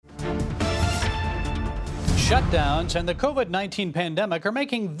Shutdowns and the COVID-19 pandemic are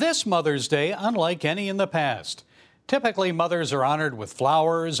making this Mother's Day unlike any in the past. Typically, mothers are honored with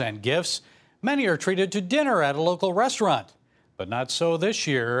flowers and gifts. Many are treated to dinner at a local restaurant, but not so this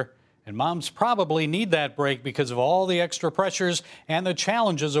year. And moms probably need that break because of all the extra pressures and the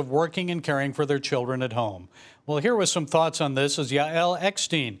challenges of working and caring for their children at home. Well, here with some thoughts on this is Yael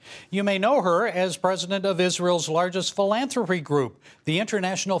Eckstein. You may know her as president of Israel's largest philanthropy group, the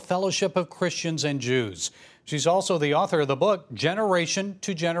International Fellowship of Christians and Jews. She's also the author of the book, Generation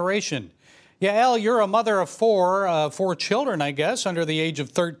to Generation. Yael, you're a mother of four children, I guess, under the age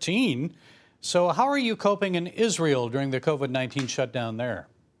of 13. So how are you coping in Israel during the COVID-19 shutdown there?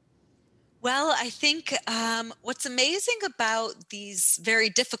 Well, I think what's amazing about these very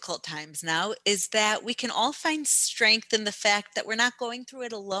difficult times now is that we can all find strength in the fact that we're not going through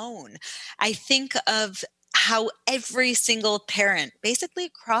it alone. I think of how every single parent basically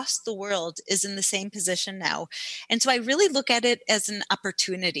across the world is in the same position now. And so I really look at it as an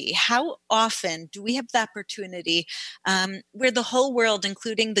opportunity. How often do we have the opportunity where the whole world,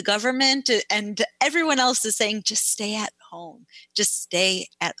 including the government and everyone else, is saying, just stay at home, just stay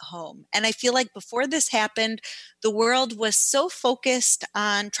at home. And I feel like before this happened, the world was so focused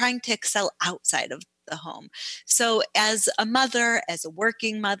on trying to excel outside of the home. So as a mother, as a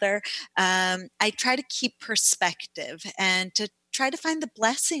working mother, I try to keep perspective and to try to find the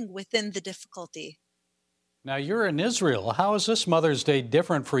blessing within the difficulty. Now, you're in Israel. How is this Mother's Day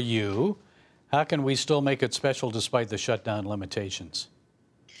different for you? How can we still make it special despite the shutdown limitations?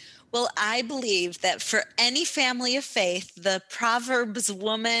 Well, I believe that for any family of faith, the Proverbs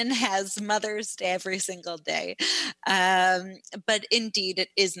woman has Mother's Day every single day. But indeed, it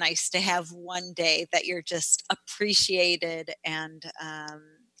is nice to have one day that you're just appreciated and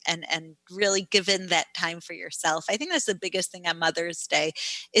really given that time for yourself. I think that's the biggest thing on Mother's Day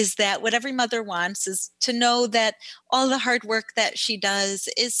is that what every mother wants is to know that all the hard work that she does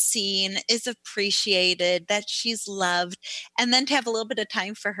is seen, is appreciated, that she's loved, and then to have a little bit of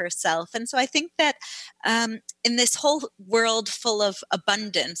time for herself. And so I think that in this whole world full of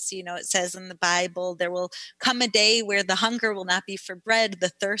abundance, it says in the Bible, there will come a day where the hunger will not be for bread, the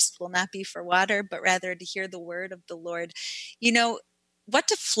thirst will not be for water, but rather to hear the word of the Lord. What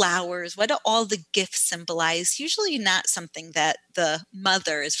do flowers, what do all the gifts symbolize? Usually not something that the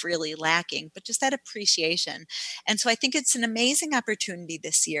mother is really lacking, but just that appreciation. And so I think it's an amazing opportunity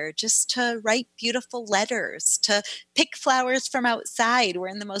this year just to write beautiful letters, to pick flowers from outside. We're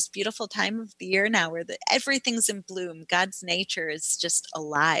in the most beautiful time of the year now where everything's in bloom. God's nature is just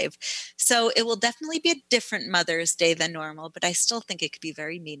alive. So it will definitely be a different Mother's Day than normal, but I still think it could be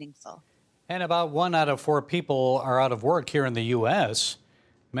very meaningful. And about 1 out of 4 people are out of work here in the U.S.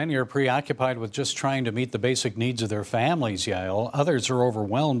 Many are preoccupied with just trying to meet the basic needs of their families, Yael. Others are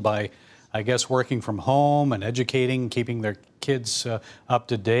overwhelmed by, I guess, working from home and educating, keeping their kids up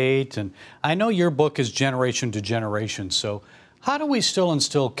to date. And I know your book is Generation to Generation. So how do we still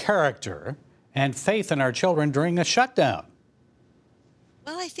instill character and faith in our children during a shutdown?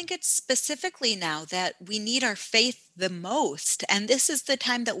 Well, I think it's specifically now that we need our faith the most. And this is the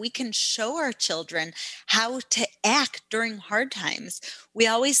time that we can show our children how to act during hard times. We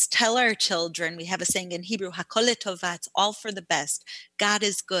always tell our children, we have a saying in Hebrew, Hakol letovah, it's all for the best. God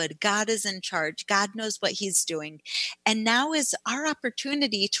is good. God is in charge. God knows what he's doing. And now is our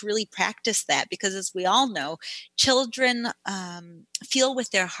opportunity to really practice that because as we all know, children feel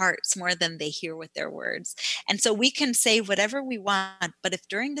with their hearts more than they hear with their words. And so we can say whatever we want, but if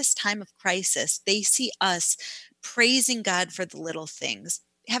during this time of crisis, they see us praising God for the little things,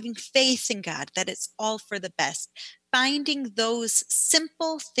 having faith in God that it's all for the best, finding those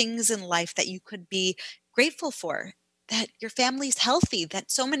simple things in life that you could be grateful for, that your family's healthy, that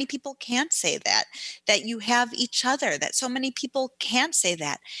so many people can't say that you have each other, that so many people can't say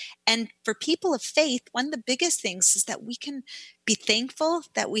that. And for people of faith, one of the biggest things is that we can be thankful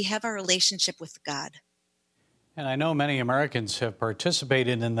that we have our relationship with God. And I know many Americans have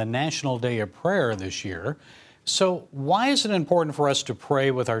participated in the National Day of Prayer this year. So why is it important for us to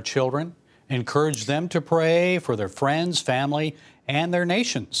pray with our children, encourage them to pray for their friends, family, and their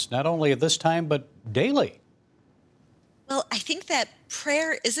nations, not only at this time, but daily? Well, I think that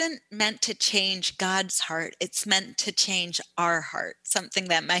prayer isn't meant to change God's heart. It's meant to change our heart, something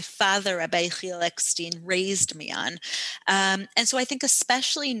that my father, Rabbi Yael Eckstein, raised me on. And so I think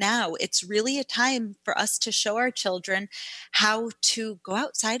especially now, it's really a time for us to show our children how to go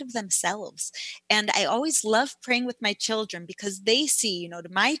outside of themselves. And I always love praying with my children because they see, to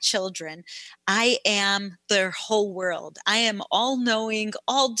my children, I am their whole world. I am all knowing,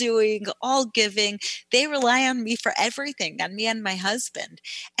 all doing, all giving. They rely on me for everything, on me and my husband. husband.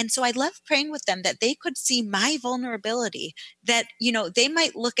 And so I love praying with them that they could see my vulnerability, that, they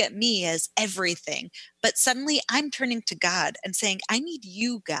might look at me as everything, but suddenly I'm turning to God and saying, I need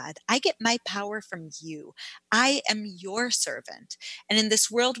you, God. I get my power from you. I am your servant. And in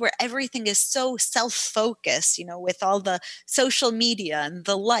this world where everything is so self-focused, with all the social media and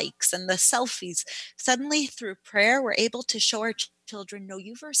the likes and the selfies, suddenly through prayer, we're able to show our children, no,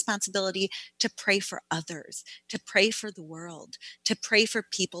 you have a responsibility to pray for others, to pray for the world, to pray for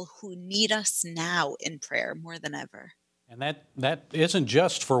people who need us now in prayer more than ever. And that isn't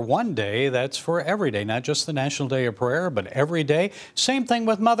just for one day, that's for every day, not just the National Day of Prayer, but every day. Same thing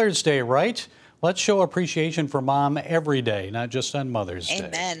with Mother's Day, right? Let's show appreciation for Mom every day, not just on Mother's Day.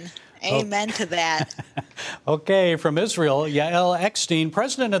 Amen. Amen to that. Okay, from Israel, Yael Eckstein,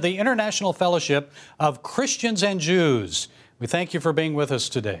 president of the International Fellowship of Christians and Jews. We thank you for being with us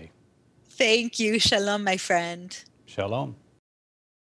today. Thank you. Shalom, my friend. Shalom.